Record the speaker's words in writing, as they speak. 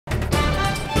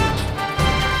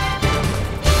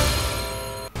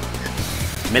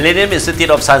Millennium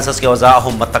Institute of Sciences के ओजा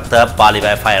अहुम मतकता पालिबा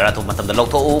FIR अथु मतमदा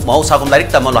लौथोउ महौसागुम lyric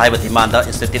तमलो हाइबा दिमांदा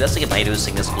institute असि भाइरु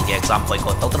सिग्नेस स्कूल के एग्जाम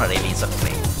बॉयकॉट तौतना रैली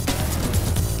सकले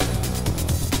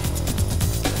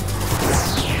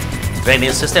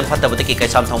ड्रेनेज सिस्टम फत्तबदकी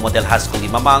कैसाम थों मॉडल हाई स्कूल की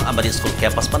ममांग अमरी स्कूल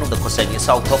कैंपस मनुद खुसेंगी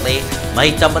साउ थोकले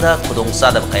मही तमदा खुदोंग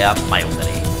सादब कया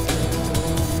मायोंगरे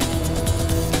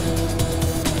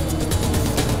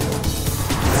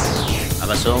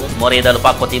Moreda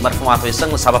lupa koti marfumato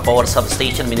isang saba power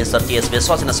substation minister TS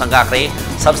Beswas na sanggakre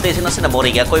substation na sina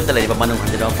Morega ko yung talay pa manung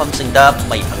hindi naman famsingda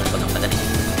may pangang nagani.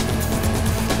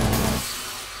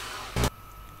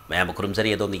 May bukurum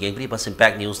zari ado ni gengri pas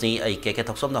impact news ni ay keke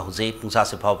taksom na huzay pungsa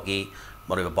si pao ki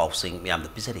Morega pausing miyam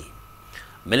na pisari.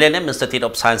 Millennium Institute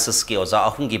of Sciences ki oza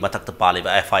ahungi matakta pali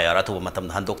ba FIR atu matam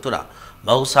na handok tuna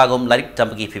mahusagom larik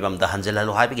tambagi pibam da hanjela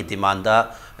luhabi ki demanda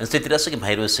institute sa ki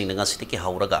bhairu sing nga siti ki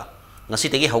hauraga. Ngasi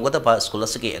tegi hawgada school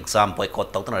asigi exam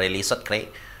boycott tawtana rally satkre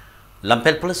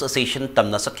Lampel police station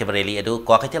tamna sakhe rally edu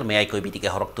kwakatel mayai koi biti ke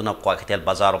horoktuna kwakatel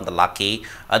bazar om da laki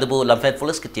adubu Lampel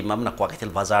police ki team amna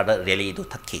kwakatel bazar da rally edu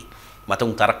thakki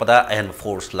matung tarakpada ahen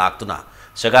force laktuna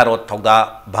sagarot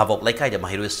thogda bhavok laikai da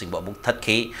mahiru sing ba muk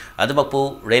thakki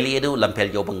adumakpu rally edu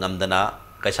Lampel yobang ngamdana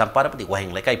kaisam parapati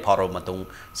wahing laikai pharo matung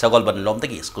sagol ban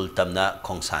lomdagi school tamna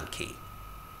khongsan ki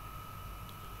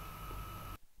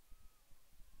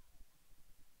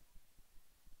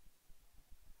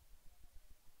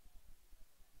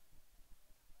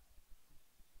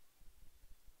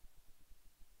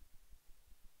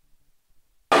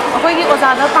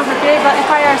Ozada pangkatire ba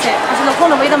FIR se asu lokho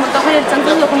no baida mutta khoi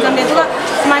changchang lokhong jang de duga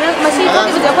mana masi to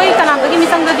ki khoi kana ba ki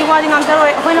misang da diwali ngam taro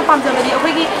khoi na pam jang de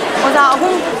khoi ki oza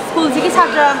ahum school ji ki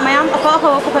chhatra mayam akha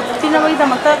ho ko phatina baida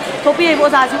mutta topi ai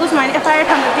oza ji ku smine FIR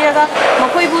pangkatire ga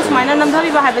makhoi bu smine namdhabi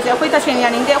ba haiba se khoi ta shen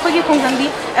yaning de khoi ki khong jang di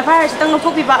FIR se tang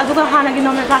lokho pi ba aduga hana gi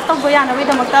normal class tok bo yana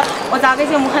baida mutta oza ga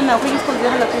se mu khan na khoi school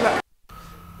ji halak ba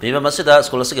Biba masida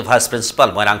school asigi vice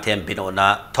principal moirang them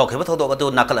binona thokhiba thodok adu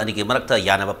nakal ani gi marakta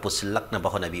yanaba pusilak na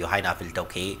bahona bi haina fil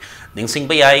tawki ningsing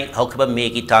bayai hokhiba me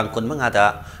gi tang kun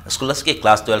mangada school asigi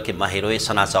class 12 ki mahiroi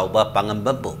sana chauba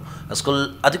pangambambu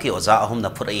school adu ki oza ahum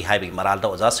na phurai haibi maral da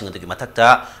oza sing adu ki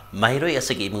matakta mahiroi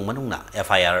asigi imung manungna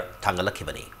FIR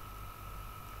thangalakibani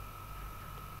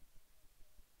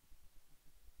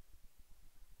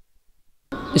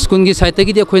School ki site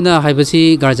gi de khoina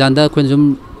haibasi garjanda khonjum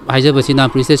हाइजबसी ना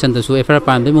police station दसु FIR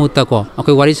पान मुहूर्त को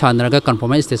अखोई वारी सानरगा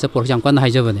कन्फर्माइज stage पर जामकन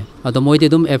हाइजबने अदो मोइदे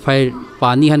दुम एफआईआर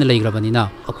पानी हन लेग्रबनिना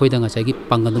अखोइदा ngसाइगी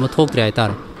पांगदम थोक्त्रे आइतार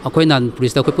अखोइ नान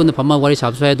पुलिस दा पुन फमा वारी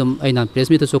साबसु आइ दुम आइ नान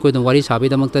प्रेस मीट सोखोइ दुम वारी साबि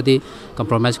दमक्तदि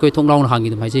कम्प्रोमाइज कोइ थोंगलाउन हांगी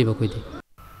दुम हाइजैबा कोइदि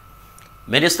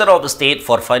Minister of State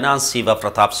for Finance Siva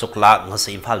Pratap Sukla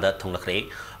ngasi Imphal da thunglakre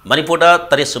Manipur da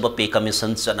 3 pay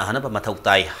commission chana hanaba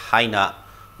mathautai haina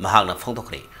mahakna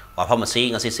phongthokre wafam asi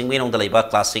ngasi singmenong dalaiba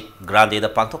classic grande da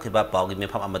pangthokhiba pawgi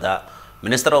mefam amada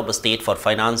Minister of State for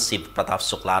Finance Siva Pratap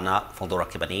Sukla na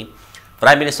phongdorakibani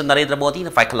Prime Minister Narendra Modi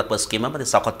na faikhalakpa scheme amadi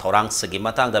sakhat thorang sagi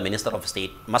matang da Minister of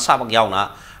State masamag yauna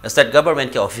state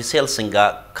government ke official singa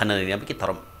khanani ki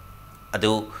thoram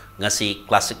adu ngasi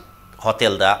classic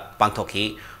hotel da pangthokhi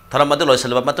thoram adu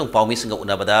loisalba matung pawmi singa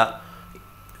unabada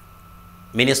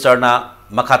Minister na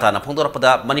makata na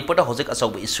phongdorakpada Manipur da hojik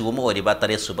asauba issue mo oriba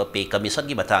tare suba pay commission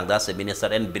gi matangda se Minister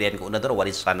and Biren ko unador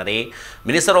wari sanare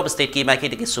Minister of State ki maiki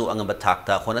ki su angamba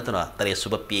thakta khonatuna tare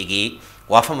suba pay gi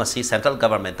wafam asi central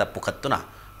government ta pukhatuna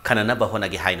khanana bahona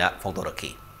gi haina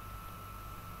phongdorakhi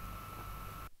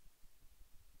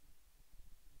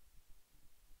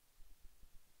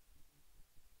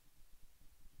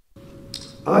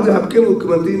आज आपके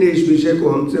मुख्यमंत्री ने इस विषय को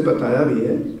हमसे बताया भी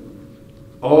है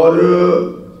और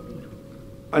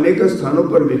अनेक स्थानों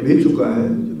पर मिल भी चुका है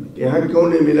यहाँ क्यों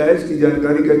नहीं मिला है इसकी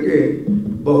जानकारी करके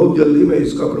बहुत जल्दी मैं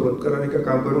इसका प्रबंध कराने का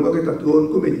काम करूंगा कि ताकि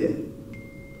उनको मिल जाए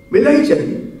मिलना ही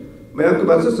चाहिए मैं आपकी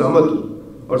बात से सहमत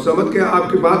हूँ और सहमत के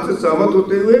आपकी बात से सहमत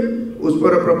होते हुए उस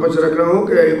पर अपना पक्ष रख रहा हूँ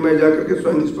कि मैं जाकर के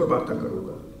स्वयं इस पर वार्ता करूंगा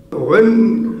when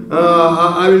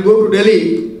I will go to Delhi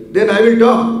then I will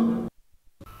talk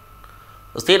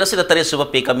State asida tare suba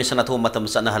pay commission athu matam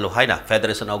sana halu haina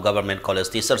Federation of Government College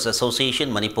Teachers Association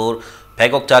Manipur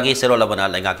phegok chagi serolabana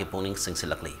lenga ki pungning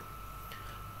singsilakli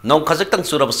nong khajak tang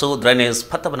surabsu drainage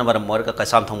phatabana maram morga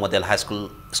kaisam thong model high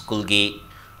school gi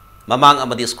mamang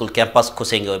amadi school campus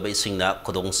khuseng oi singna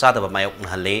khudong sada ba mayok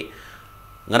halle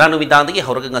ngarang numidang dagi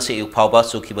horga ngasi yu phawba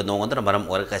sukhiba nong andra maram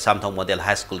morga kaisam thong model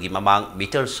high school gi mamang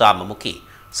meter sa mamuki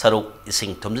saruk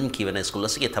ising thomjin kibana school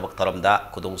asigi thabak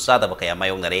thoramda khudong sada ba kaya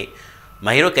mayong nare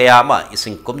Mahiro kaya ama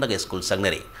ising kumnaga school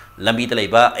sangnari lambi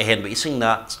talaiba ahenba ising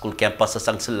na school campus sa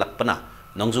sangsil lakpana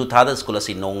nongju thada school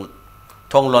asi nong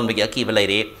thonglon bagi aki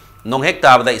balaire nong hek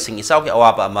tabda ising isaw ki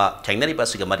awaba ama thengnari pa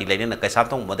siga mari leine na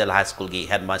kaisantong model high school gi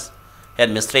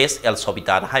headmistress El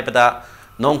Sobita na haibada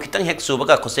nong kitang hek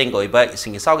subaga khoseng goiba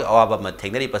ising isaw ki awaba ma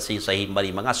thengnari pa si sahi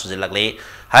mari manga sujilakle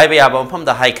haibe yaba mpham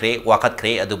da hai khre wakat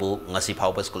khre adubu ngasi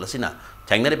phawba school asina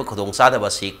thengnari pa khodong sa da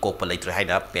ba si kokpa leitre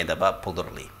haina penda ba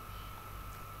phogdorli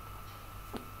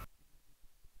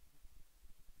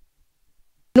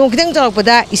nong kitang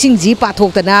jalakpada ising ji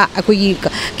pathokna akoi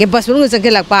campus manu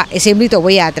jangkelakpa assembly to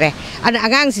way atre an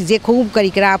agang si je khogum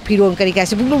kari kara phiron kari ka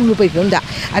sibuk lu pai phonda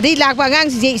adai lakpa agang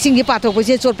si je ising ji pathok pa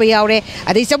je chot pa yaure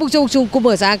adai sabuk chok chung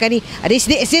kuma sa kani adai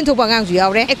si esen thok pa agang su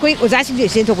yaure akoi oja sing je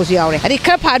esen thok pa su yaure adai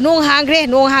khar pha nong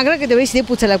hangre ke dei si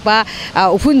puchalakpa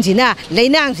ufun jina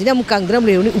leinang jina mu kangdram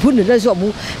le ufun na so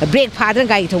mu break pha dran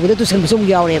gai thok da tu san sum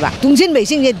yaure ba tungsin bai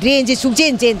sing je drain je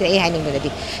sukjen jen de hai ning da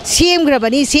di sem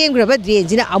graba drain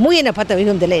jina amuye na phata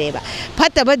winum de le ba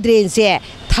phata ba drain se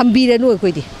thambira nu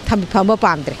koi di thambi phamba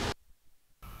pamdre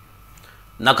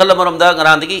nakal maram da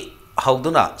ngarandigi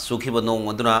hauduna sukhi banong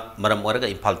aduna maram waraga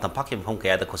imphal tampak ki mphom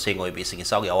kaya da khoseng oi bi singi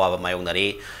saw gi awaba mayong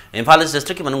nari imphal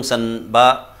district ki manung san ba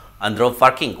andro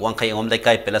parking wangkai ngom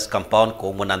laikai pelas compound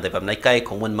kongmun ande pam laikai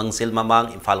kongmun mangsil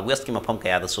mamang imphal west ki mphom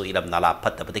kaya da su ilam nala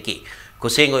phatta patiki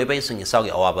khoseng oi bi singi saw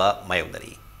gi awaba mayong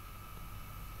nari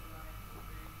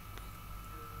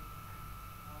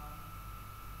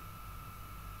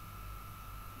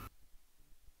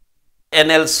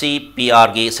NLC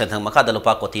PR gi senthang maka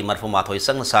dalupa koti marfu mathoi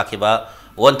sang sakiba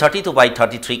 132 by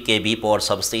 33 kV power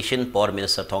substation power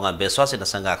minister thonga beswa se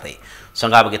sanga kre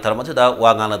sanga bagi tharmatu da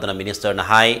wangana dana minister na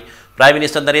hai prime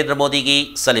minister Narendra Modi gi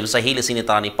salim sahil sini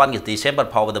tani pan gi December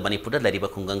phawda da Manipur da lariba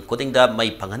khungang kuding da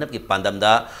mai panghanap gi pandam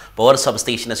da power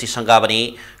substation asi sanga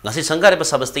bani ngasi sanga re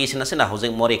substation asi na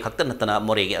hojing more khakta natana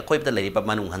more gi akoi da lariba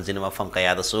manung hanjina ma pham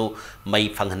kaya da su mai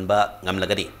phanghanba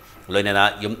ngamlagari loinana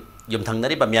yum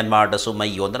thangnari ba Myanmar da su mai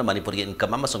yondar Manipur gi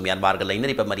income ama su Myanmar ga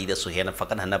lainari ba mari da su hena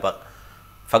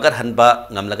fagar hanba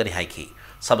ngamlagani haiki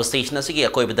substation asigi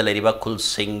akoi bida leriba khul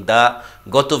sing da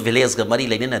go to village ga mari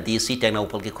lainana DC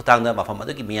technopol ki khutang da mafam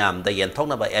adu ki miam da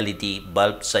yenthongna ba LED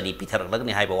bulb sani pithar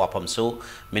lagni haiba wafam su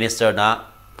minister na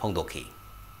phongdoki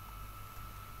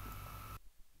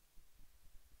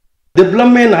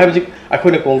development haibji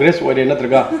akhone congress ore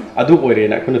natraga adu ore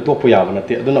na akhone topu yaba nate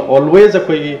aduna always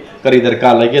akoi kari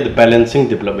darkar lage the balancing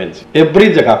development every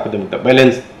jaga kudum ta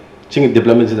balance ching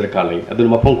development darkar lage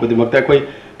aduna mafong kudum ta akoi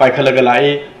paikhalaga lai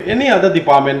any other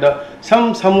department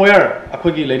somewhere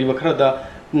akoi gi leriba khara da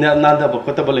nanda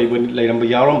bakota ba leiram ba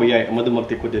yaram ba yai amadu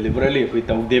makte ko deliberately akoi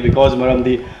taude because maram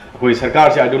di akoi sarkar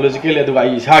se ideological adu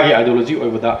ai isagi ideology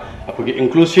oibada akoi gi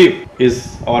inclusive is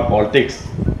our politics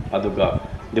aduga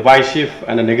divisive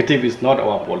and a negative is not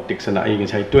our politics and I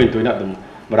say to na dum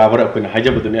barabar akoi na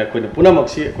hajabu dunia akoi na puna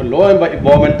maksi akoi law and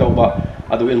involvement tawba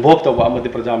adu involved tawba amadi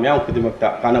praja myam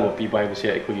kudimakta kana ba pi bai se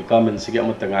akoi government sigi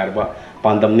amata ngar ba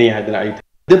pandam ne hadana ai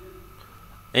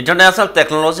International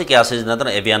Technology ke asis na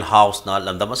avian house na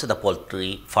lamdam se da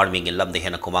poultry farming in lamde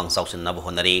hena kumang sausin na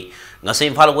bohonari ngase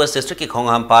Imphal West district ki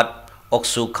khongham pat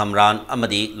Oksu Khamran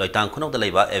amadi loitang khunok da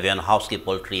leiba avian house ki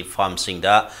poultry farm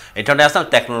singda international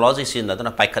technology sin na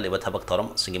dana paikha leba thabak thoram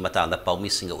singi matang da paumi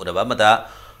singa uraba mada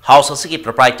house asigi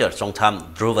proprietor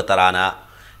Chongtham Dhruva Tarana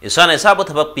isana isabu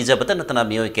thabak pijabata natana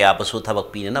mioi ke abasu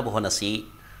thabak pinana bohonasi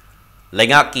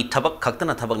lenga ki thabak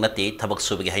khaktana thabak nate thabak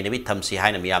subigi hainabi thamsi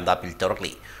haina miyam da pil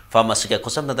torokli farm asige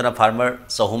khosam nadana farmer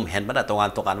sahum henbana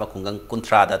tongan wa khungang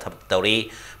kuntra da thabak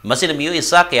tawri masina miyo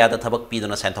isa kaya da thabak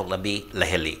pidona santhok lambi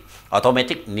laheli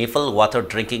automatic nipple water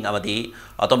drinking amadi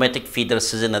automatic feeder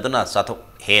season aduna sathok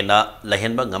hena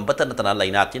lahenba ngambata natana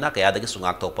laina tina kaya da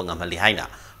sungak tokpa ngamhali haina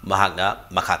mahagna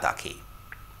makhata ki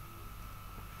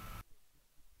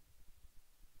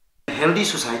healthy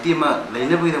society ma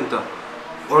laina bidam ta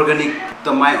organic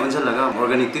tamai onjal laga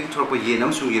organic tik thorpa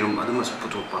yenam sungirum aduma su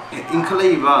puthokpa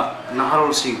inkhalai ba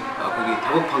naharol sing akogi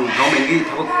thabak phang government gi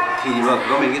thabak thiba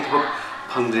government gi thabak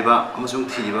phangdriba amasung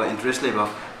thiba interest leba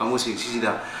amusing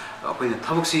sisida akoina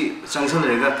thabak si changsal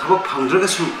lega thabak phangdraga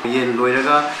su yen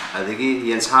loiraga adegi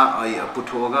yen sa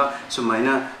puthoga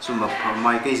sumaina summa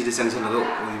mai kai si changsal laga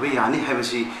oiba yani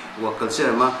habasi wa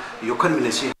culture ma yokhan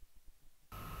minasi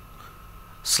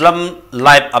Slum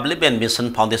Life Upliftment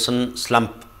Mission Foundation Slum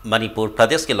Manipur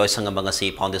Pradesh ke loisang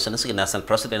mangasi foundation si national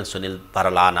president Sunil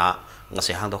Baralana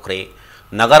ngasi hangdokre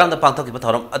nagaram da pangthok ki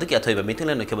pathoram adiki athoiba meeting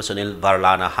le nokheba Sunil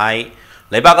Baralana hai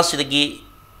leibaga sidagi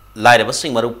lairaba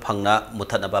sing maru phangna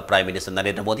muthanaba prime minister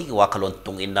Narendra Modi ki wakhalon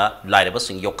tungina lairaba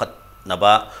sing yokhat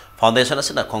naba foundation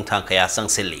asina khongthang kaya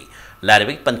sangsilli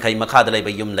lairaba pankhai makha da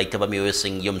leiba yum leitaba miyo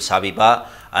sing yum sabiba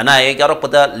ana e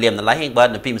garokpada lemna lahing ba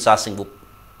nupi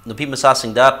masa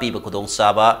sing da piba kudong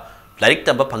saba like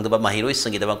तब फंगदब महिरोई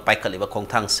संगीदम पाइखलिब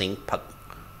खोंथांग Singh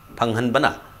फंगहनबना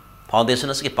foundation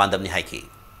असकी पांदबनी हाइकी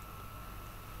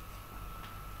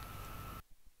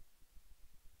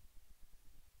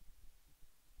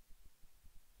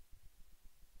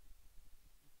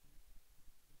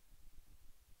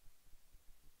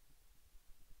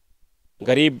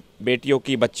गरीब बेटियों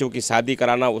की बच्चों की शादी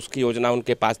कराना, उसकी योजना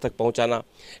उनके पास तक पहुंचाना,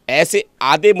 ऐसे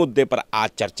आधे मुद्दे पर आज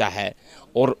चर्चा है।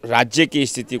 और राज्य की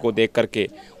स्थिति को देख करके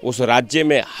उस राज्य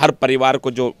में हर परिवार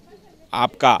को जो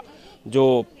आपका जो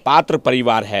पात्र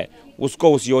परिवार है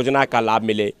उसको उस योजना का लाभ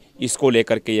मिले, इसको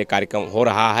लेकर के ये कार्यक्रम हो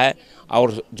रहा है।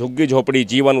 और झुग्गी झोपड़ी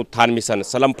जीवन उत्थान मिशन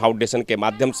सलम फाउंडेशन के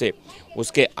माध्यम से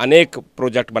उसके अनेक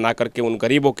प्रोजेक्ट बना करके उन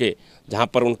गरीबों के जहाँ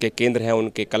पर उनके केंद्र हैं,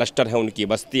 उनके क्लस्टर हैं, उनकी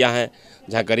बस्तियां हैं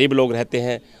जहाँ गरीब लोग रहते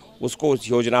हैं, उसको उस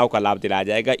योजनाओं का लाभ दिलाया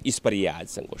जाएगा। इस पर ये आज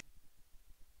संगोष्ठी।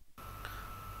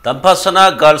 तंफासना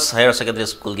गर्ल्स हायर सेकेंडरी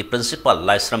स्कूल की प्रिंसिपल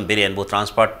लाइसरम बिरेन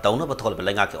ट्रांसफर तौन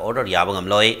बथोलबा के ऑर्डर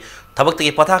याबंगमलोय थबक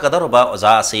पथा कदरबा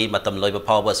ओजा से मतम लोइब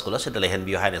फाव स्कूल से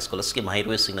लेहनबियो हाइन स्कूल की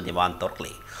महिरोई सिंह डिमांड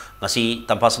तौरकली मसी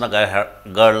तंफासना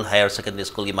गर्ल हायर सेकेंडरी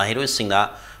स्कूल की महिरोई सिंह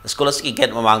स्कूल की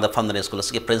गेट ममांग फमदन स्कूल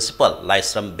की principal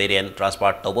Laishram villain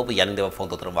transfer तौब Yaning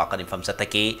फोंदोतर वाकन इन्फम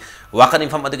सतकी वाकन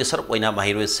इन्फम सरुक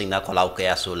महिरोई सिंह खोलाव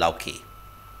कयासु लाउकी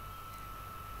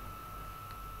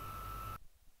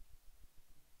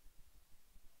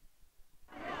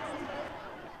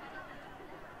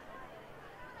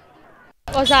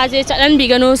ओजाजे चलन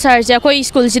बिगनु सर जे कोई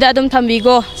स्कूल सिदा दम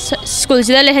थंबिगो स्कूल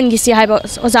सिदा लेहनगिसी हाइबो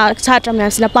ओजा छात्र मैम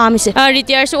सिना पामिसे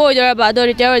रिटायर सु ओइदर बा दो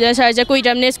रिटायर ओइदर सर जे कोई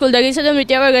दमने स्कूल दगी सदम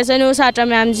रिटायर ओइगसनु छात्र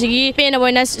मैम जिगी पेन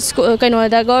बोइना कनो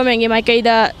दा गवर्नमेंट गे माइकै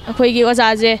दा खोइगी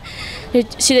ओजाजे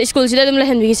स्कूल सिदा दम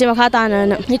लेहनबिगिसे मखा ताना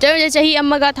रिटायर जे चही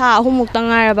अमगा था अहुमुक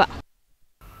तंगारबा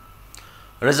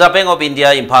Reserve Bank of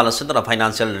India Impala Sindana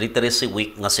Financial Literacy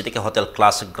Week ngasiti ke Hotel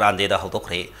Classic Grande da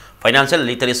hotokre Financial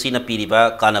Literacy na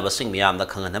piriba kana basing miyam na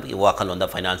khanganab i wakalonda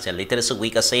Financial Literacy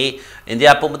Week ase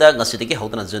India pumda ngasiti ke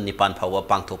hotana June nipan phawa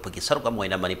pangthok pagi saruk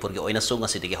amoina Manipur ge oina su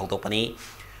ngasiti ke hotopani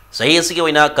sahi ase ke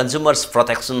oina Consumers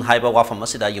Protection haiba wafam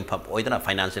asida yumpham oidana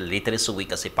Financial Literacy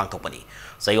Week ase pangthokpani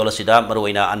sahi ola sida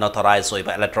maruina unauthorized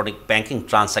oiba electronic banking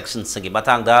transactions singi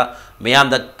matang da miyam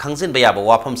da khangsin bayaba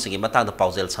wafam singi matang da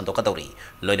pausel sandokadori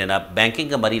loinana banking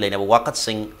ga mari laina wakat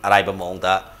sing araiba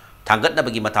mongda thangat na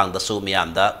bagi matang da su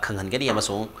miyam da khanghan gani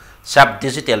amasung sab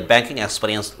digital banking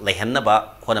experience lehanna ba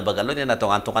hona baga loinana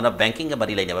tongan banking ga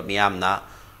mari laina miyam na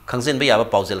khangsin bayaba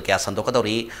pausel kya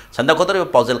sandokadori sandokadori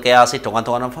pausel kya se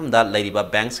tongan fam da lairiba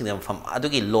bank sing fam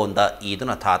adugi loan da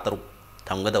iduna tha taru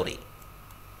thamgadori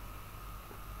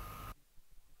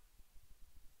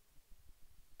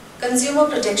Consumer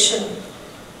protection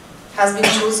has been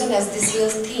chosen as this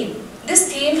year's theme. This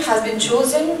theme has been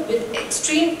chosen with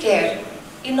extreme care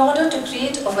in order to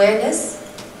create awareness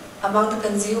among the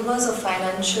consumers of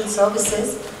financial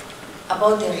services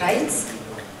about their rights,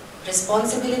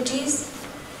 responsibilities,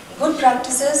 good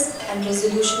practices and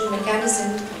resolution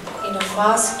mechanisms in a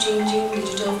fast-changing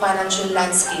digital financial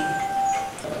landscape.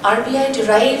 RBI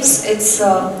drives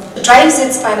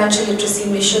its financial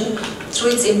literacy mission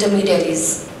through its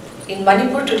intermediaries. In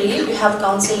Manipur today, we have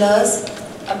councillors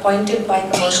appointed by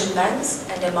commercial banks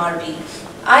and MRB.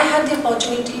 I had the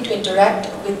opportunity to interact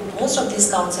with most of these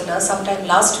councillors sometime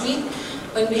last week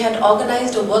when we had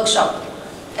organized a workshop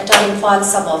at our Imphal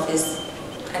sub-office.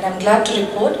 And I'm glad to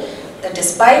report that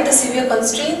despite the severe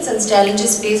constraints and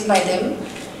challenges faced by them,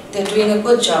 they're doing a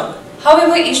good job.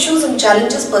 However, issues and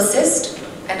challenges persist,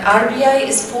 and RBI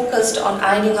is focused on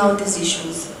ironing out these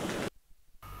issues.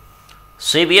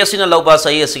 CBSE na lauba sa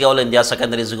ISC All India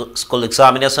Secondary School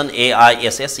Examination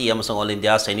AISSE amasong All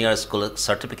India Senior School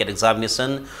Certificate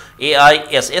Examination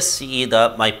AISSCE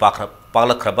da mai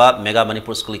paklakraba Mega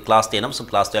Manipur School Class 10 amasong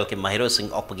Class 12 ke mahiro sing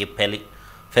okpagi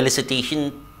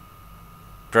felicitation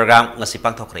program ngasi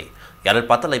pangthokre yaral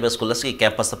pata laiba school ki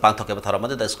campus ta pangthoke ba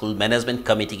tharamade da school management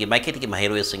committee ki maiketi ki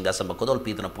mahiro sing da samakodol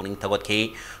piduna puning thagot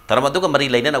ke taramadu ga mari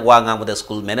laina na wa ngang da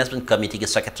school management committee ki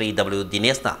secretary W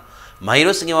Dinesh na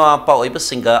mahiro singi mapa oiba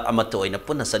singa amato oina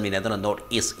punna sanmina da North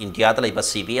East India da laiba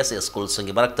CBSE school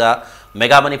singi barakta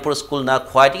Mega Manipur School na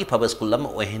khwaiti phaba school lam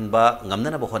ohinba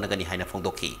ngamna na bohona gani haina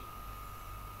phongdoki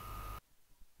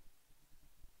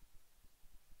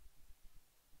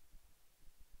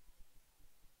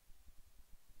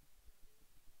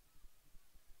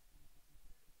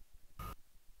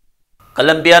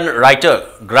Colombian writer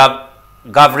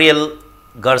Gabriel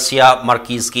Garcia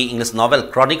Marquez की English novel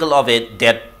Chronicle of a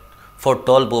Dead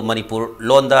Foretold bu Manipur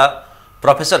Londa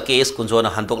Professor K.S. Kunjona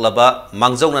Handok-laba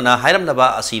Mangjong na Hiram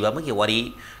Laba Asiba magi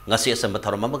wari ngasi asamba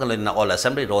tharama magalina All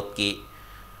Assembly Road ki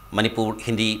Manipur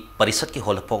Hindi Parisat ki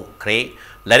holapong kre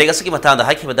lairigasi ki matanda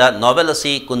hai ki bada novel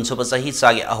asi kunsuba sahi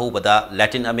sagi ahu bada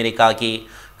Latin America ki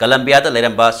Colombia da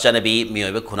leramba chanabi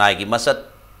mioiba khunai gi masat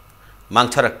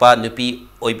mangtharakpa nupi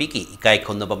oibi ki ikai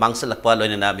khonnaba mangsalakpa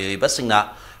loinana mioiba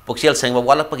singna Puksial sengba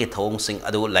walakpa ki thong sing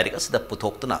adu lairik asida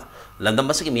puthokna landam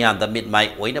masiki miyamda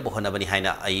midmai oina bohona bani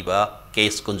haina aiba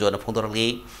case kunjo na phongdorali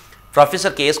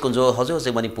Professor K.S. Kunjo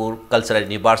Jose Manipur Cultural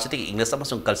University English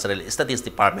amasung Cultural Studies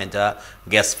Department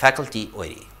guest faculty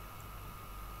oiri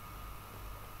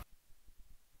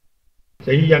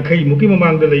Sahi yankai muki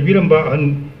mamangda leibiramba an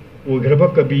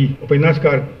oigraba kabi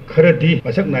upainaskar kharadi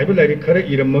masak naiba lairik khara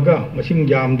irammaga masing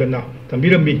yamdana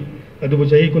tambirambi adubu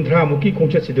sahi kunthra muki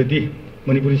khongchat sidadi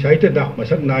Manipuri Sahitya da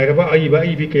masak nairaba aiba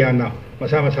aibi kayana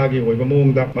masa masagi oiba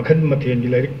mongda makhan mathen gi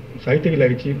lairik Sahitya gi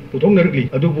lairik si puthong narikli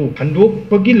adubu handok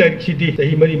pagi lairik sidi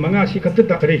sahi mari manga si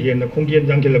khatta khare hena khonggen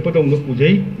jangjel padong nu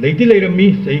pujai leiti leirammi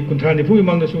sahi kunthra nifu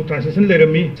imangda su translation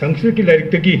leirammi sanskrit gi lairik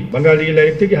tagi bengali gi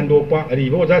lairik tagi handokpa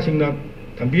ariba oja singna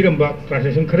thambiramba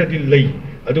translation kharadi lei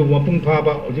adubu mapung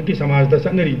phaba ojiki samajda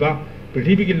saknariba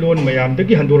prithvi gi lon mayam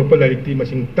dagi handorpa lairik ti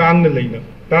masing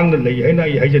tangna lei haina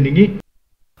ai haijaningi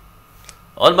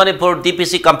All Manipur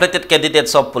DPC completed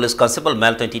candidates of Police Constable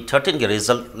Mel 2013 के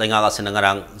result lengaga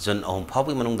sinangarang jun ahum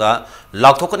phawi manungda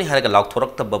laukthokani haraga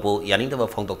laukthorok babu yaning da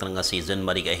phongdoktan si jun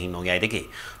mari ga hing nongai dege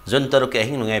jun taruk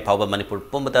hing nongai phawba Manipur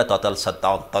pumbada total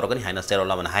shutdown tarogani haina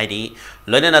serola man haidi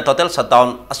loinena total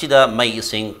shutdown asida mai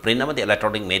sing print amadi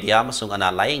electronic media masung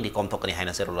ana lying di komthokani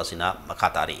haina serola sina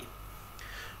makhatari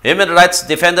Human Rights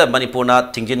Defender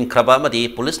Manipurna Tingjin Kraba Madi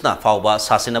Police na Fauba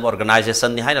Sasinab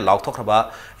Organization ni haina laukthok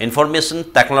kraba Information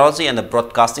Technology and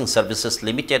Broadcasting Services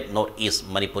Limited Northeast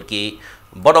Manipur ki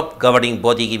Board of Governing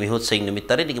Body ki mihut sing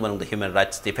numitari ni manung the Human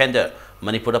Rights Defender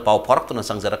Manipur da pau phorak tuna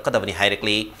sangjarak kadabani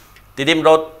directly Tidim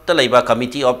Road ta leiba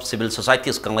Committee of Civil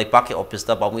Societies kanglai pa ki office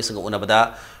da baumi sing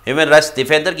unabada Human Rights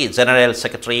Defender ki General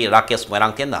Secretary Rakesh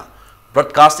Moirangtian na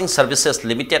Broadcasting Services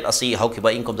Limited asi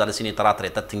haukiba income jalasini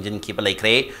taratare ta thingjin ki balai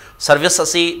kre service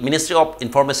asi Ministry of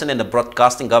Information and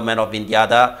Broadcasting Government of India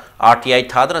da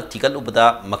RTI thadra tikal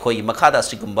ubada makhoi makhada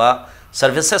sigumba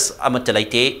services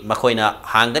amatalaite makhoina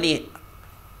hangani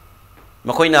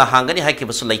hai ki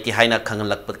basu laiti haina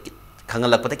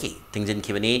khangalakpataki thingjin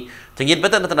ki bani thingjin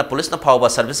beta natana police na phawba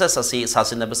services asi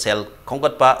sasinaba cell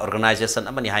khonggatpa organization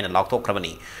amani haina laukthok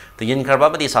krabani thingjin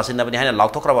kharba badi sasinaba ni haina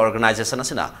laukthok kraba organization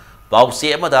asina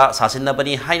Pausi amada sasinna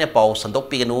bani haina pau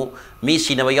sandok piganu mi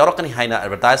sinaba yarakani haina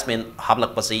advertisement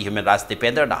hablak pasi Human Rights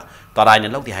Defender na taraina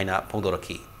lawdi haina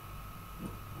phongdoraki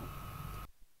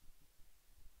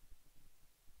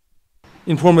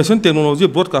Information Technology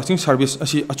Broadcasting Service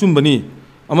asi achumbani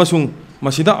amasung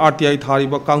masida RTI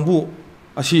thariba kangbu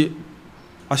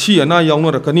asi ana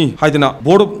yauna rakani haidana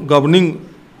Board of Governing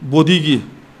Body gi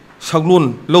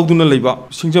saglon lawduna leiba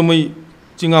singjamai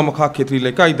chinga makha khetri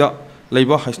lekai da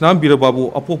Laiba Haisnam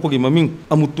Birababu Apopagi Maming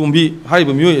Amutumbi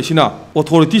Haiba Mio Yasina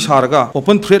Authority Saraga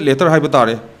Open Threat Letter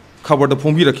Haibatare cover the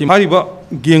Pombi Rakim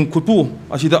Hariba Gang Kupu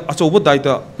Asida Achoba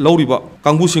Daita Lauriba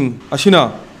Kangusing Asina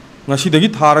Nasidagi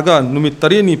Taraga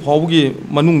Numitariani Paugi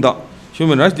Manunda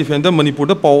Human Rights Defender Manipur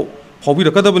the Pau Paubi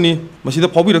Rakadabani Masida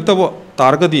Paubi Raktaba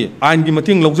Targadi Ain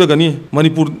Gimating Logzagani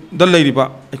Manipur the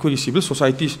Ladiba Equi Civil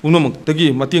Societies Unamuk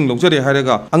Tagi Mating Logzare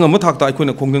Haraga Angamatakta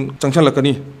Equina Kongan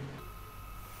Chanchalakani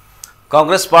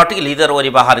Congress Party leader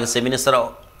Oriba Hargase Minister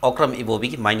Okram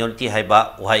Ibobi ki minority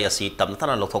haiba uhai asi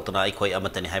tamnatana lokthokna ikoi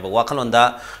amatani haiba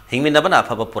wakalonda hingminabana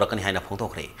phaba purakani haina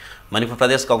phongthokre Manipur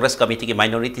Pradesh Congress Committee ki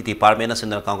minority department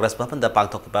asina Congress bhavan da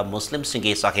pangthokba Muslim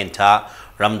singe sakhenta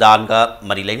Ramadan ga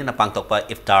mari leina pangthokpa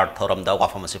iftar thoram da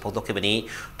wafam asi phongthokibani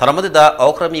thoramada da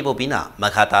Okram Ibobi na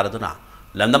makhatar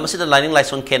Landam asida lining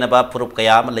license kenaba purup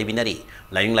kaya ma lebinari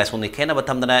lining license ni kenaba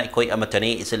tamdana ikoi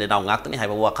amatani isile naw ngaktani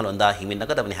haiba wakalonda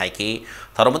hingminaga dabani haiki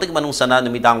tharomatik manung sana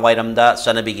numidang wairamda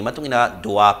sanabi gi matungina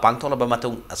dua pangtholaba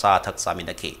matung asa thak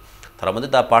saminaki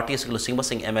tharomada party siklu singba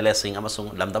sing MLA sing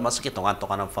amasung landam asiki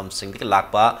tongan fam sing dik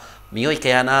lakpa miyoi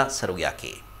kayana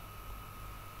sarugyaki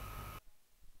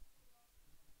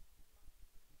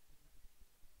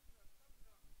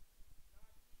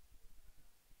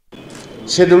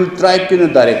Scheduled tribe kina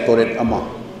directorate ama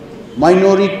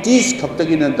minorities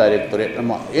khaptagina directorate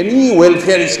ama any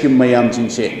welfare scheme mayam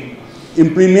jingse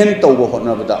implement tawba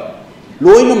hotna bada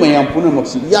loina mayam puna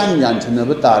maksi yan chana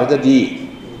ba targadi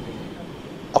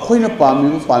akhoina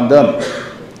pami pandam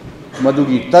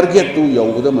madugi target tu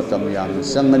yawda matam yang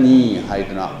sangani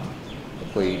haidna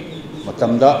koi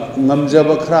matamda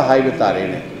ngamjaba khra haiba tare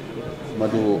ne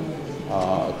madu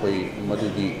koi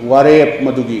madugi ware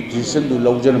madugi decision du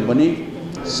lawjan bani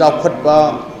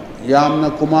Saukhatba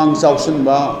Yamna Kumang Sausan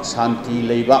ba Santi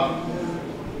Leba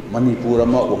Manipur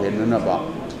ama ohenna ba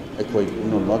akhoi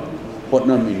punomak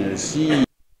hotnaminasi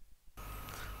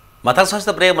Mathang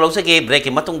sasta break malose ke break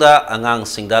ki matungda angang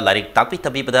singda larik takpi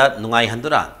tabi pada nungai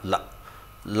handuna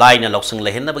line loksing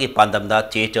lehenna bagi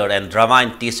pandamda theater and drama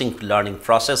and teaching learning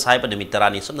process hai pada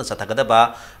mitarani sumna sathagada ba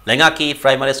lenga ki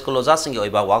primary school oja sing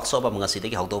oiba workshop ba mangasi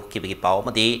de haudo ki bagi paw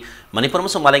madi Manipur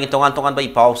musum malengi tongan tongan ba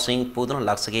paw sing pudun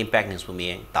laksage impact news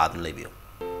bumi tadun lebio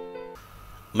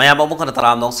mayam amu kana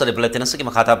taram nong sare bulletin sagi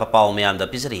makhata pa paw mayam da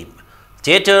pisri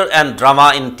theater and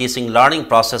drama in teaching learning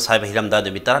process hai hilamda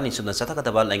de mitarani sumna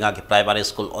sathagada ba lenga ki primary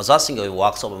school oja sing oi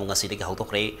workshop mangasi de haudo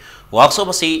kre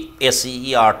workshop asi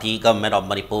SCERT Government of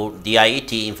Manipur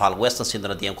DIET Imphal West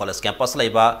Sindra DM College campus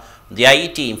laiba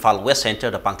DIET Imphal West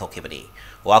Center da pangthokibani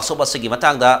workshop asi gi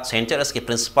matangda center as ki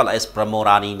principal as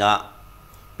Pramorani na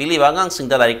piliba ngang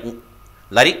singda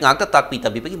larik ngakta takpi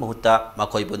tabi bagi mahutta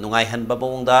makoi bu nungai han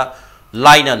babongda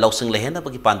line lausing lehen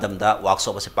bagi pandamda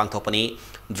workshop asi pangthopani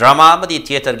drama amadi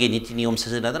theater gi niti niyom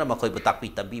sisinadana makoi bu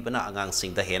takpi tabi bana angang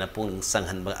singda hena pung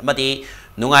sanghan amadi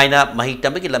nungai na mahi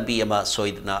tambagi lambi ama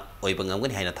soidna oibangam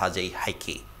haina thajai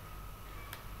haiki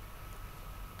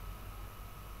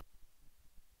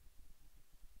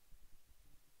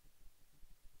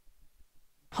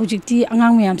हौजिक्ति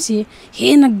अंगांग मैमसी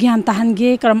हेन ज्ञान ताहनगे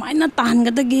करमाइना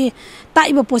ताहनगदगे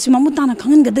ताइबा पोसि ममुताना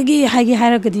खंगनगदगे हाइगे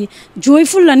हाइरगदी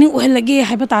joyful learning ओहलगे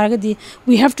हाइबा तारगदी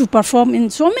we have to perform in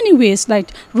so many ways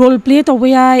like role play to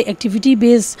way activity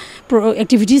based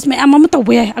activities में अमम तो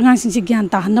way अंगांग सिंसे ज्ञान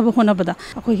ताहनब होनबदा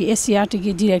अखोगी SCRT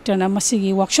की director ना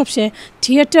मसिगी workshop से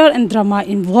theater and drama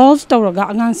involved तौरगा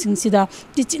अंगांग सिंसिदा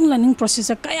teaching learning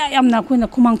process कया यामना खोइना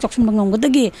खुमांग चोक्सुम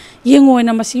बंगमगदगे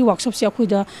येंगोइना मसिगी वर्कशॉप से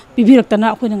अखोइदा पिबिरक्तना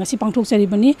अखोइना ngasi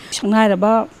pangthokjari sangnai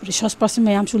resource person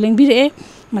mayam su lengbire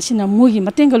masina mugi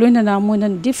matenga loina na moina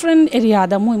different area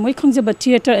da moi khangjaba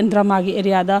theater and drama gi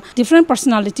area da different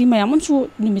personality mayam su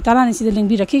nimitara ni sida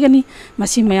lengbira khigani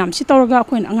masi mayam si tawraga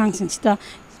khoin angang sing sida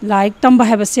like tamba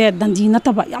have se dandi na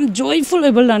taba yam joyful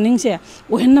able learning se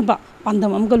ohenna ba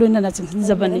pandam am ga loina na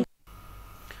jabani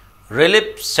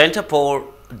Relief Center for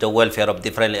the Welfare of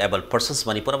Differently Able Persons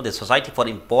Manipur of the Society for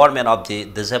Empowerment of the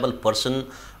Disabled Person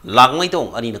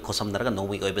Langmaidong ani na khosam naraga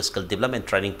nomi oibe skill development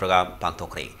training program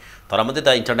pangthokre toramade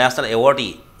da international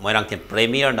awardee moirang te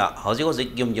premier na hoji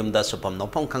yum da supam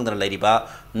nopong khangdra lairiba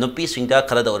nupi singda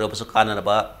khala da orobasu kana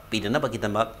ba pidana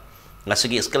bagidama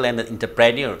ngasigi skill and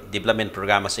entrepreneur development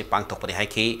program ase pangthokpani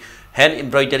haiki hand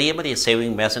embroidery amadi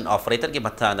sewing machine operator ki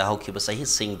matha da haukiba sahi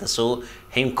sing da su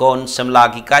hingkon semla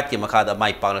gi kat ki makha da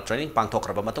mai pangna training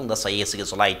pangthokraba matung da sahi sigi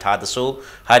solai tha da su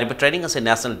hariba training ase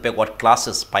national backward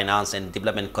classes finance and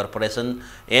development corporation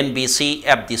NBC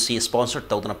FDC sponsored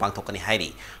tawdana pangthokani hairi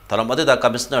toramade da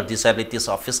commissioner disabilities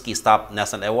office ki staff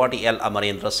national awardee L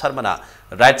Amarendra Sharma na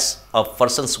rights of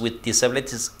persons with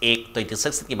disabilities act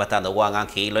 26 ki matha da wanga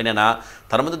ki loinana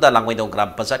toramade da langwaidong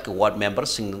gram panchayat ki ward member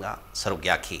singna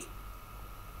sarugya ki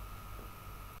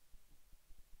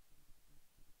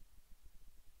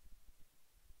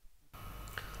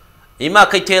Ima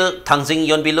Kaitel Tangjing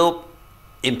Yonbilup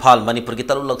Imphal Manipur ki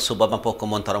talulak suba mapo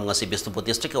komon taram ngasi Bisnupur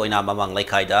district oina mamang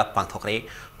laikhaida pangthokre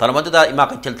taramada Ima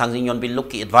Kaitel Tangjing Yonbilup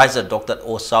ki advisor Dr.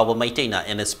 O Sawa Maiteina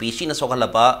NSP na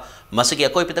sokalaba masigi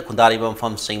akoi pita khundari bam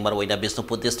fam sing marwaina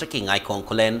Bisnupur district ki ngaikong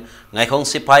kulen ngaikong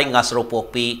sipai ngasro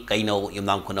pokpi kaino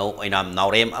yumnam kuno oinam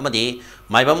naurem amadi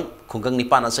maibam khunggang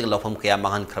nipan asig lofam kaya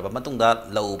mangan khraba matungda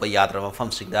lauba yadra fam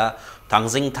singda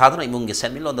Tangjing thadna imung gi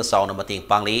senmilon da sauna mating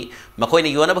pangli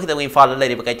makoina yona bakida Imphal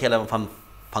lai ba kaithela fam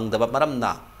phangdaba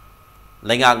maramna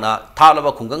laingakna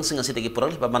thalaba khunggang sing asi degi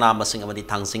purak liba mana masing amadi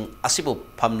Tangjing asibu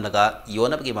phamlaga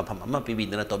yona bagi mafam amma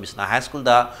pibidna tomisna high school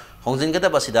da hongjin gada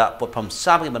basida potpham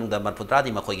sabagi manungda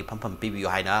manputradi makoi gi phampham pibiyo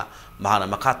haina mahana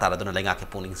makha taraduna laingak ke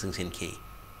pungling sing sin ki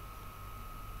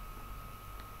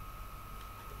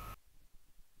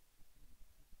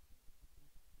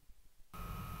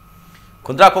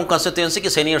Kundrapong constituency ki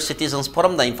senior citizens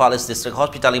forum da Imphal East District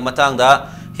Hospital in matang da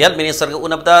health minister ga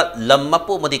unabda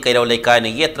lammapu madi kairaw laikai na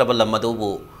yetraba lammadubu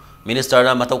minister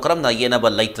na matau karam na yenaba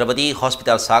laitrabadi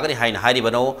hospital sagari hain hairi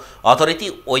bano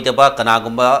authority oidaba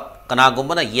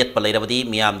kanagumba na yet palairabadi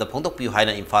miyam da phongdok piu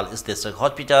haina Imphal East District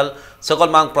Hospital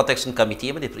Sagolmang Protection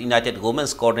Committee madi United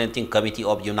Women's Coordinating Committee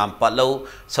of Yunam Patlo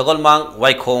Sagolmang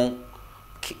Waikhong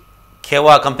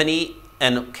Khewa Company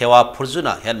and Khewa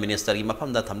Purjuna health minister gi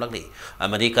mafam da thamlakli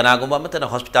amadi kanagumba matana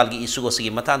hospital gi issue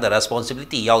osigi matanda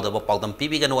responsibility yaudaba pawdam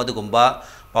pibiganu adugumba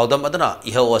pawdam adana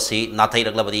iho osi nathai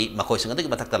raglabadi makoi singadi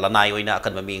mathakta lanai oina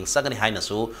akan maming sagani haina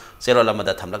su zero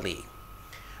lamada thamlakli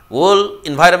World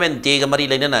Environment Day ga mari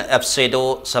lainana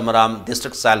FCEDO Samaram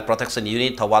District Child Protection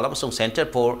Unit Thawal amasung Center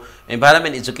for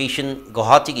Environment Education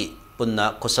Guwahati gi punna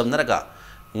kusamnaraga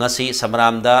ngasi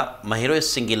samramda mahiroi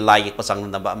singi lai yek pasang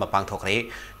namba mapang thokre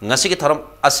ngasi ki thoram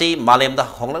asi malemda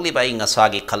honglangli bai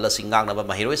ngasa gi khalla singang naba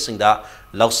mahiroi singda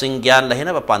lausing gyan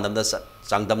lahena ba pandam da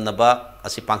changdam naba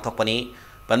asi pangthokpani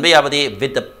panbe yabadi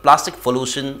with the plastic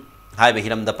pollution hai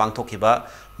behiram da pangthokhiba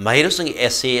mahiroi singi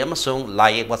essay amasung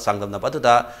lai yek ba changdam naba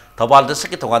da thobal da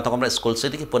saki thogan thongam school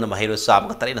city ki puna mahiroi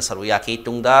sam ga tarina saru yaki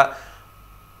tungda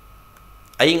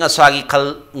ai ngasa gi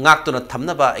khal ngak tuna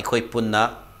thamnaba ekhoi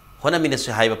punna होना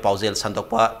ministry हाइबा पाउजेल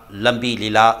संदोकपा लंबी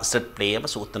लीला street play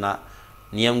उतना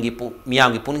मियाम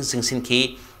की पुनिंग सिंसिन की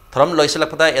थरम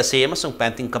लोइसलपदा एसे अमसुंग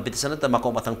painting competition the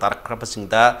मको मथंग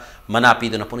तारखरपसिंगदा मना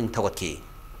पीदुना पुनिंग थगतकी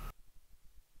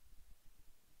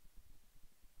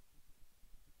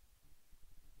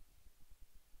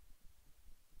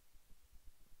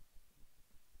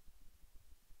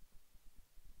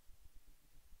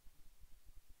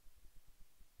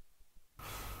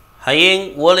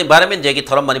Hayeng World Environment Day ki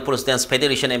thoram Manipur Students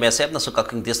Federation MSF na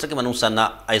sukaking district manung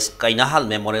sana ais kainahal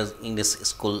Memorial English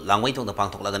School langway tong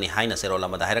pang thok lagani haina serola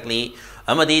ma directly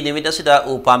amadi nimita sida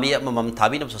upami mamam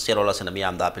thabi nam serola sana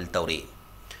miyam da apil tawri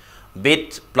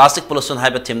bit plastic pollution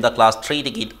haiba thim da class 3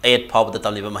 digit 8 power da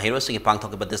tamliba mahiro sing pang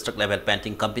thok ba district level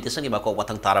painting competition ki mako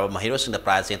watang taraba mahiro sing da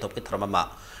prize en top ki thrama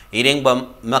Iring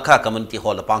bam maka community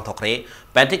hall pang thokre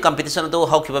painting competition do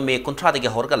haukiba me kontra de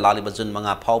horga lali bajun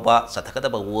manga phauba sathakada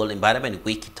ba world environment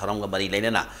week thoram ga mari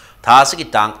leinana tha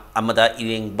sigi tang amada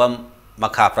iring bam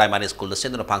maka primary school da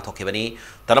sendra pang thokibani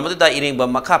taramadu da iring bam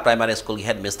maka primary school gi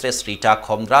headmistress Rita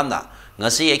Khomdramna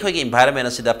ngasi ekhoi gi environment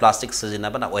asida plastic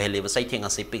sajina bana oheli ba saitheng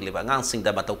asi pikliba ngang sing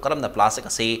da matau karamna plastic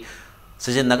asi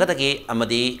sajina ga dagi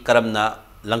amadi karamna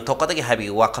langthokada gi habi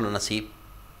wakhalona si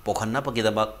Pokhanna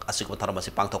pagidabak asik thara masi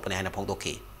pangthok pani haina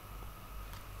phongdokhi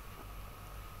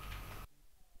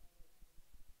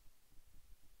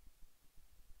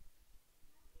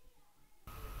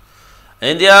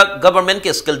India government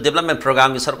ke skill development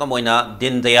program ki sarkam oina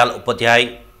Din Dayal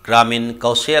Upadhyay Gramin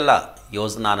Kaushela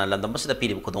Yojana na landam basida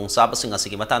piri khudong sab sing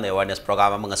asigi matang awareness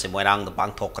program amang asi moirang da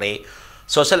pangthokre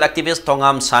Social activist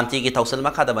Tongam Santi ki Tausel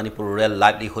Makada Manipur Rural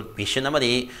Livelihood Mission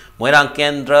amadi Moirang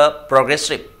Kendra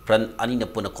Progressive Pran Anina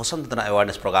Puna Kosam Tana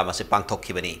Awareness Program as a Pangtok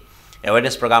Kibani.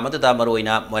 Awareness Program at the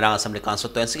Maruina, Moirang Assembly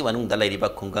Constituency, Manung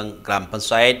Dalariba Kungang Gram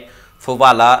Pansait,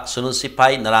 Fuvala,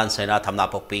 Sunusipai, Naran Sena, Tamna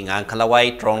Poping, and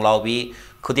Kalawai, Trong Laubi,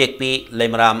 Kudekpi,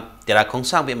 Lemaram, Tera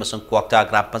Kongsang, Bimasun Kwakta,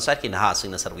 Gram Pansait in Has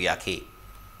in the Saruyaki.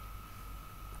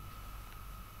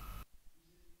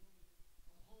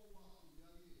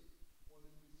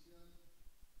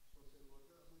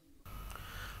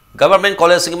 Government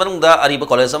College की मनुंग दा Areeba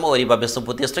college अमा ओरिबा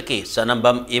Bishnupur district की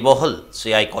सनंबम Ibohal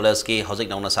CI college की हौजिक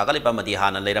नौना सागलिबा मदी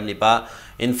हाना लेरमलिबा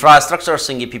infrastructure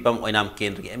सिंगी पिपम ओइनाम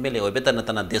केंद्र की MLA ओइबेता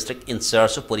नतना district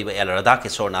in charge पुरिबा L Radha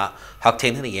किशोरना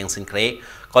हकथेंगने येंसिनख्रे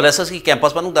college की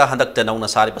कैंपस मनुंग दा हंदक नौना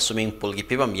सारिबा स्विमिंग पूल की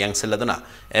पिपम येंसिलदुना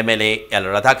MLA L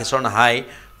Radha किशोरना high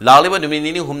लालिबा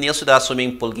नुमिनिनी हुमनी असुदा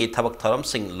swimming pool की थबक थरम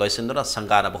सिंह लोइसिंदुना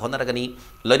संगाना बहोनरगनी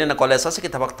लोइना कॉलेज की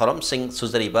थबक थरम सिंह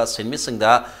सुजरीबा सिनमि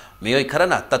सिंहदा मियोय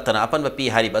खरना तत्तना अपन पी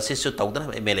हारिबा सिसु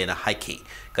तौदना एमएलए ना हाइखी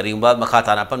करिंगबा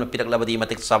मखाताना अपन पिरकलबदी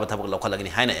मतिक साब थबक लौखलगनी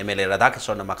हाइना MLA Radha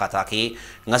किशोरना मखाताकी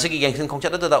ngasi ki gengsin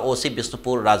khongchada da OC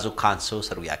Bishnupur Raju Khan su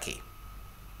saruyaki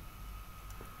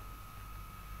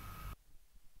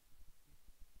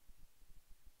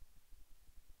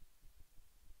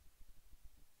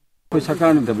कोई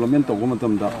सरकार ने डेवलपमेंट तो गुम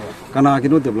तम दा कना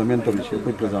किनो डेवलपमेंट तो मिसे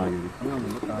कोई प्रजा गिनी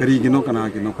करी किनो कना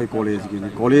किनो कोई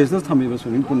कॉलेज दा थमी बस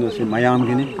स्विमिंग पूल से मयाम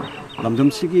गिनी लमजम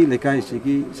सिगी लेकाई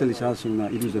सिगी सलिसा सिंगना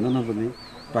इरुजना ना बनी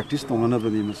प्रैक्टिस तो ना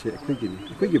बनी मसे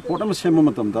कोई की पोटा में सेम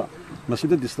मतम दा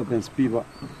मसिदा डिस्टर्बेंस पीबा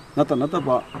नता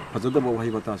बा फजदा बा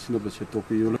वही बता सिनो बसे तो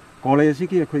पियो कॉलेज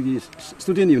की कोई की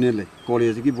स्टूडेंट यूनियन ले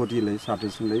कॉलेज की बॉडी ले छात्र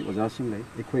सिंग ले ओजा सिंग ले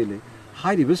एखोई ले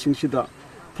हाइरिबा सिंगसिदा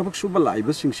थबक सुबा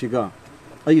लाइबा सिंगसिगा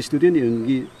आई स्टूडेंट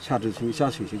इनकी छात्र इसा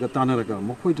सिंह तानरगा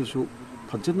मखोइदसु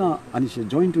फजना अनि से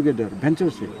जॉइन टुगेदर वेंचर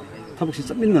से थबक से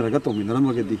चमिनरगा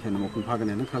तोमिनरमगे हेन मखुन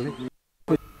फागने खाले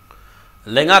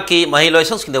लेंगा की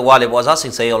महिलोइसंस की वाले वजा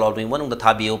सिंह से ऑलबिंग मनुंग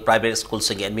थाबियो प्राइवेट स्कूल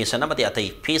से एडमिशन अमति अतै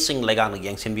फीसिंग लेगांग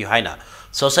यंगसिन बि हाइना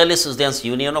socialist students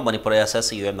union of Manipur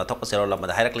SS UM न थोक sero lump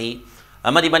directly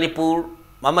अमदि Manipur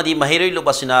अमदि महिरोइ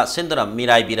लुबसिना सिंदरा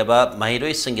मिराइ बिरबा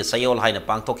महिरोइ Singh सयोल हाइना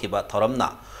पांगथोखिबा थोरमना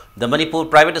The Manipur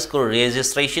Private School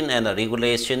Registration and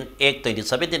Regulation Act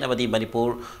 2017 amadi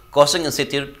Manipur Coaching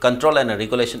Institute Control and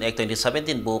Regulation Act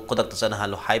 2017 bu kodak tsan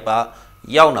halu haiba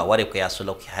yauna warip kaya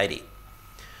sulok hairi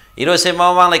iro se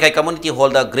mawang like community hall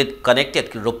the grid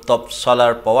connected rooftop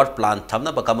solar power plant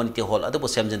thamna ba community hall adu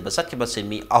bu semjin basak ki basin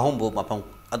mi ahum bu mapam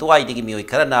aduai digi mi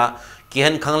karana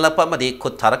kihan khanglapa madi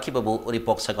khut tharakibabu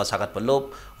uripok sanga sagat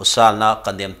palop usalna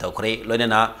condemn tawkhre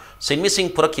loinana singmising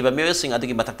purakiba mewesing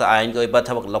adugi matakta ain goi ba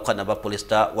thabak lokhanaba police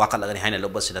ta wakalagani haina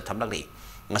lobasina thamlagli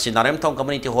ngasi narem thong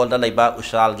community hall da laiba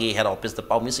usalgi head office da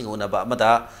pawmising unaba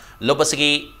amada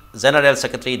lobasigi general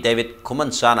secretary david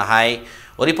kuman sana hai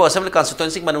uripo assembly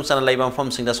constituency manung sana laiba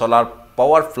form sing da solar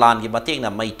power plant gi mating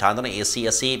na mai thandona ac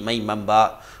asi mai mamba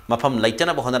mafam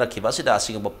laitana ba honara khiba sida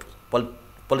asing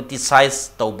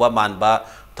politicize tauba manba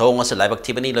thong ase laibak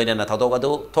thibani loinana thodok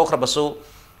adu thokrabasu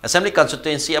assembly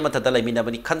constituency amata da laimina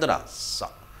bani khanduna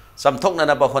samthokna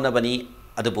na ba honabani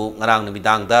adubu ngarang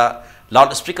numidang da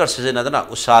loud speaker sizinadana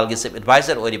usal gi chief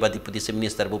advisor oriba deputy chief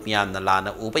minister bu piyam na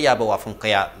lana upaya ba wafum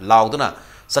kaya lauduna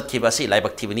satkibasi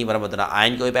laibak thibani maramaduna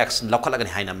ain go action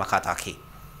lokhalagani haina makha takhi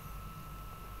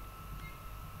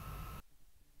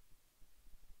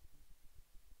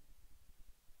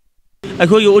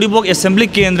अखोई उरीबोक assembly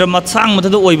केंद्र मत्सांग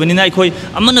मथद ओइबनिना अखोई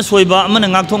अमना सोइबा अमना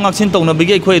ngaktho ngaksin tawna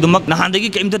bigi अखोई दुमक नहांदगी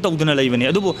केमते तौदना लेबनी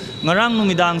अदुबो ngarang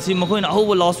numidang si makhoi na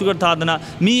ahobo law speaker thadana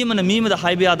mi amada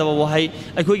haibe adaba wahai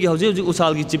अखोई gi hauji hauji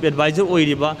usal gi chief advisor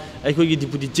oiriba अखोई gi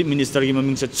deputy chief minister gi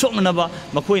maming se chongnaba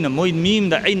makhoi na moi mim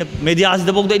da aina media as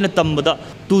da bogda ina tambada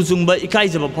tu jungba ikai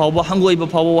jaba phawba hangoiba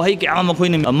phawba wahai ke ama makhoi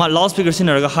na ma law speaker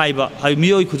sinaraga haiba hai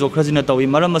mioi khujo khajina tawi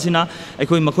maram asina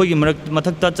अखोई makhoi gi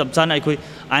mathakta chapchana अखोई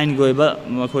ain goiba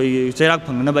makhoi cherak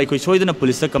phangna bai khoi soidana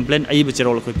police complaint ai be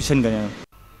cherol khoi pisan ganya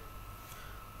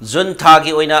Jun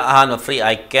thagi oina ahan free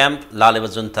eye camp laleba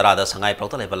jun tarada sangai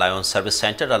prokta leba lions service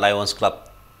center da lions club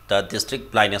the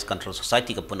district blindness control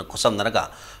society ka puna khosam naraga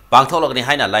pangthologni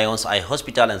haina lions eye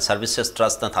hospital and services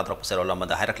trust na thadrok serol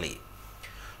amada hairakli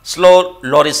slow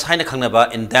loris haina khangnaba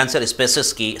endangered species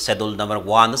ki schedule number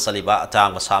 1 saliba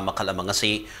atang masa makhal amangasi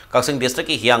kaksing district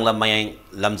ki hianglam mayang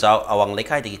lamjau awang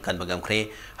lekai digi kanbagam khre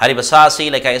hariba sa si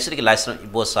lekai asiri ki license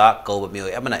ibosa koba mio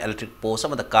amana electric post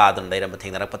amada kadun leiram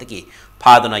thengnarak patiki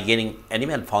phaduna yening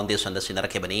animal foundation da sinara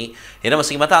kebani hiram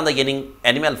sing mata anda yening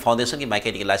animal foundation ki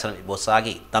maikai digi license ibosa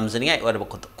gi tamjini ai orba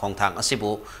khongthang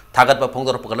asibu thagat ba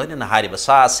phongdor pukaloina na hariba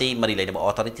sa si mari leina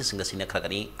authority singa sina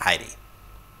khragani hairi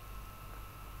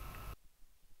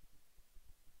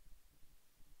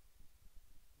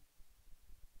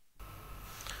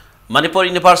Manipuri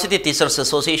University Teachers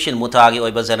Association Mutagi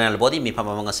Oiba General Body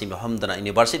Mipamanga Simi Hamdana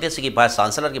University Sigi Vice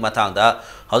Chancellor ki Matanga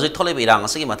Hausi Tole Irang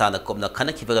Sigi Matanda Kubna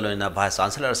Kanaki Pagalona Vice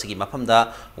Chancellor Sigi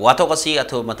Mapamda Watokasi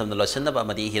Atu Matam Losenda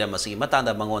Madi Hiramasi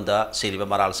Matanda Mangonda Siriba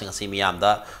Maral Sing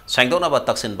Simiamda Sangdona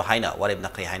Bataksin Bahina Warib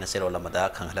Nakri Haina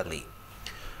Serolamada Kangalagli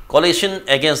Coalition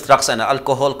Against Drugs and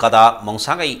Alcohol Kada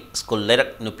Mongsangai School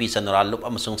Lerak Nupisa Noralup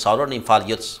Amasung Southern Infal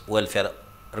Youth Welfare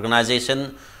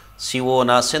Organization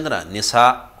Siwona Sendra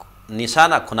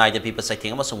Nisana Kunai the people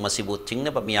saying Amasung Masibu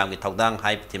Tingna Miami Togdang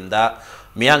Hype Timda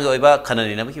Miang Oiba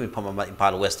Kanarina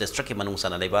Impal West District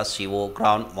Manungsana Leba Siwo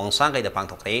Ground Mongsanga the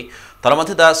Pangtokre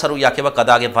Taramatuda Saru Yakiba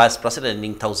Kadagi Vice President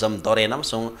Ning Tausam Dore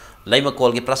Namsung Lima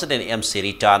Kolgi President M.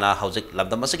 Siritana Hausik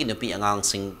Labdamasaki Nupi Angang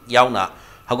Sing Yauna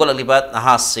Hagola Libat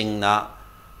Naha Sing Na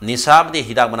Nisab de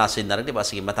Hidak Manasin Narati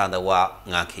Basiki Matanda Wa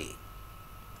Ngaki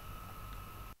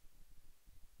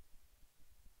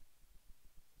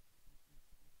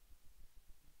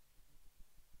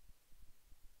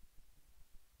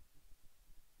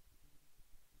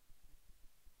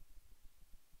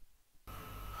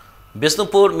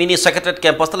Bisnupur Mini Secretariat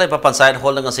Campus Talaipa Pansayat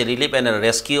holding a relief and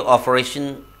rescue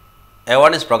operation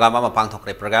awareness program ama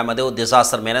pangthokre program adu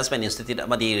Disaster Management Institute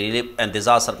amadi Relief and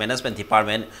Disaster Management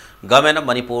Department Government of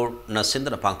Manipur na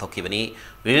sindna pangthokibani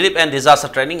Relief and Disaster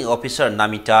Training Officer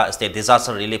Namita State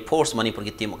Disaster Relief Force Manipur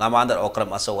ki team commander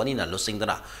Okram Asawani na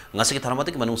lusingdana ngasi ki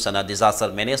tharmatik manungsana disaster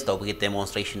manage tawgi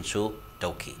demonstration show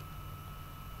tawki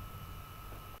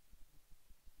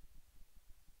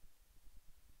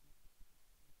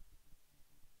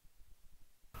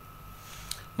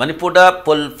Manipurda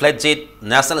full-fledged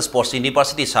National Sports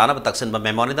University sana bataksin ba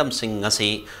memorandum sing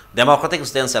ngasi Democratic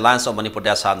Students Alliance of Manipur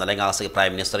da sana lenga sa Prime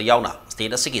Minister yauna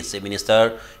State Asigi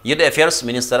Minister Youth Affairs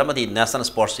Minister amadi National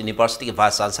Sports University ki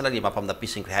Vice Chancellor gi mapam da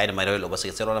pising khai na mairo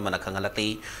lobasi serona mana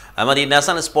khangalaki amadi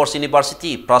National Sports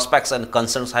University Prospects and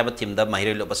Concerns haiba team da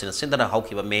mairo lobasi na sindana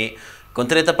hauki ba me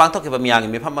kontreta pangtok ki ba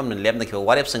miang mi phamam ne lem na ki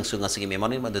warep sing su ngasi gi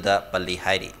memorandum da palli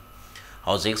hairi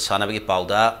Hauzik sana gi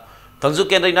pauda Tangzu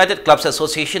Kendra United Clubs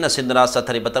Association asindana sa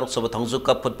 37 sob Tangzu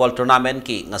Cup Football Tournament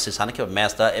ki ngasi sana ki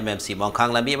match da MMC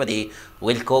Mongkhang lambi madi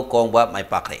Wilco Kongba mai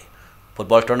pakre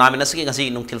Football Tournament asigi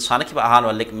ngasi nungtil sana ki ba ahan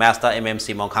wal league match da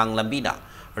MMC Mongkhang lambi na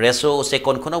reso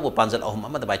second kono bu panjal ahum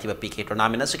amada baiti ba PK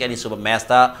Tournament asigi ani sob match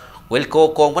da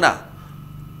Wilco Kongba na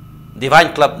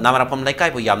Divine Club namara pam laikai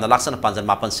bu yamna laksana panjal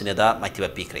mapan sineda maiti ba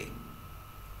pikre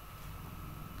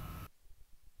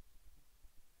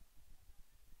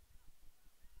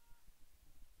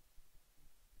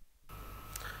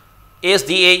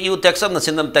SDAU Texam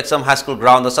Nasinam Texam High School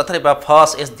Ground Satriba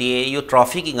first SDAU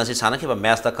Trophy ki ngasi sana kiba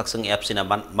match da kaksang FC na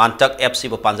Mantak FC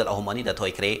bo panjat ahumani da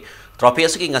thoi kre trophy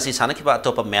asi ki ngasi sana kiba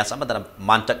topa match ama da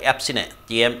Mantak FC ne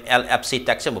TML FC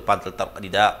Texam bo panjat tar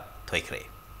da thoi kre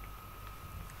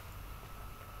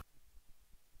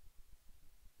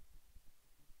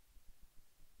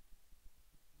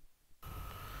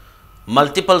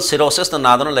Multiple sclerosis na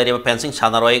nadon leriba fencing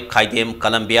chanaroi khaidem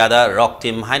Colombia da rock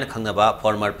team haina khangnaba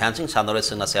former fencing chanaroi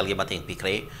singna selgi mating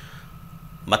pikre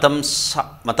matam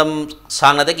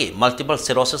sangnadagi multiple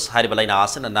sclerosis hariba laina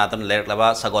asin nadon lerklaba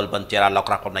sagol bantera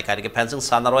lokra kornai kai ke fencing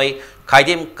chanaroi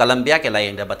khaidem Colombia ke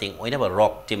lain da bating oinaba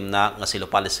rock team na ngasilo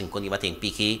palising kun mating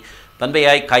piki panbe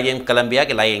ai khaidem Colombia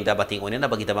ke lain da bating oinana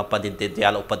bagita mapadin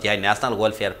dial upatyay National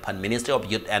Welfare Fund Ministry of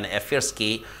Youth and Affairs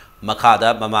ki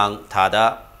makhada mamang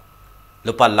thada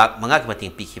lupa lak mangak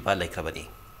mating piki ba laikrabani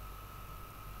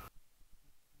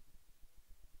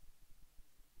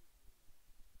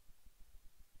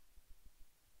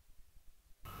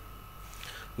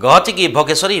Guwahati ki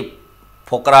Bhogeshwari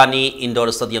Phokrani Indoor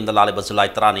Stadium da laliba July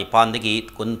 13 dagi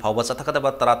kun phawba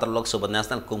sathakadaba 13 lok suba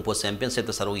National Kung Fu Championship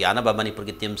da saru yanaba Manipur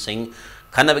ki team sing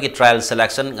khanabagi trial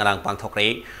selection ngarang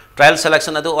pangthokre trial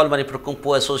selection adu All Manipur Kung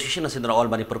Fu Association asidra All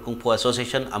Manipur Kung Fu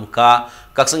Association amka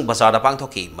kaksang bazar da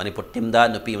pangthoki Manipur team da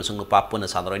nupi amsung nupa puna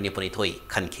sanroi nipuni thoi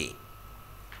khanki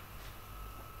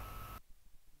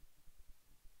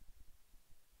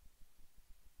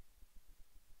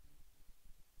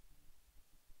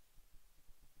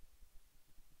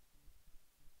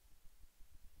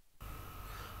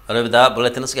Revida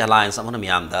bulletin se headlines amana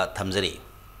miyam da thamjari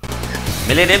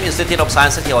Millennium Institute of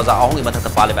Science ki oza ahong imatha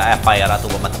pale ba FIR atu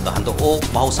matam da hando o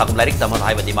mahu sagum larik tamar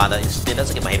haiba dimanda institute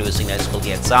se ki mahiru sing school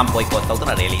ki exam boycott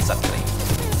tawtana rally sakre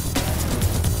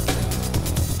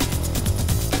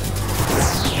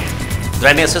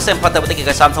Drainage system patabati ki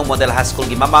Samthong Model High School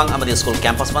ki mamang amadi school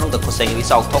campus manung da khuseng wi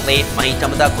sauk thokle mahi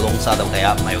tamda khulong sa da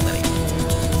kaya mayonari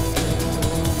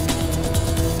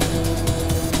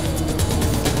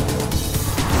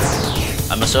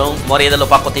Amasung Mori da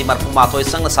lupa koti marpuma toy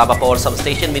sang nasaba power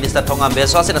substation minister thongam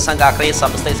beswa sina sangga kre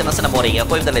substation asana mori ya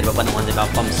koi da leba panuhan da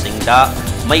pam sing da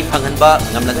mai phangan ba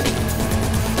ngam lagani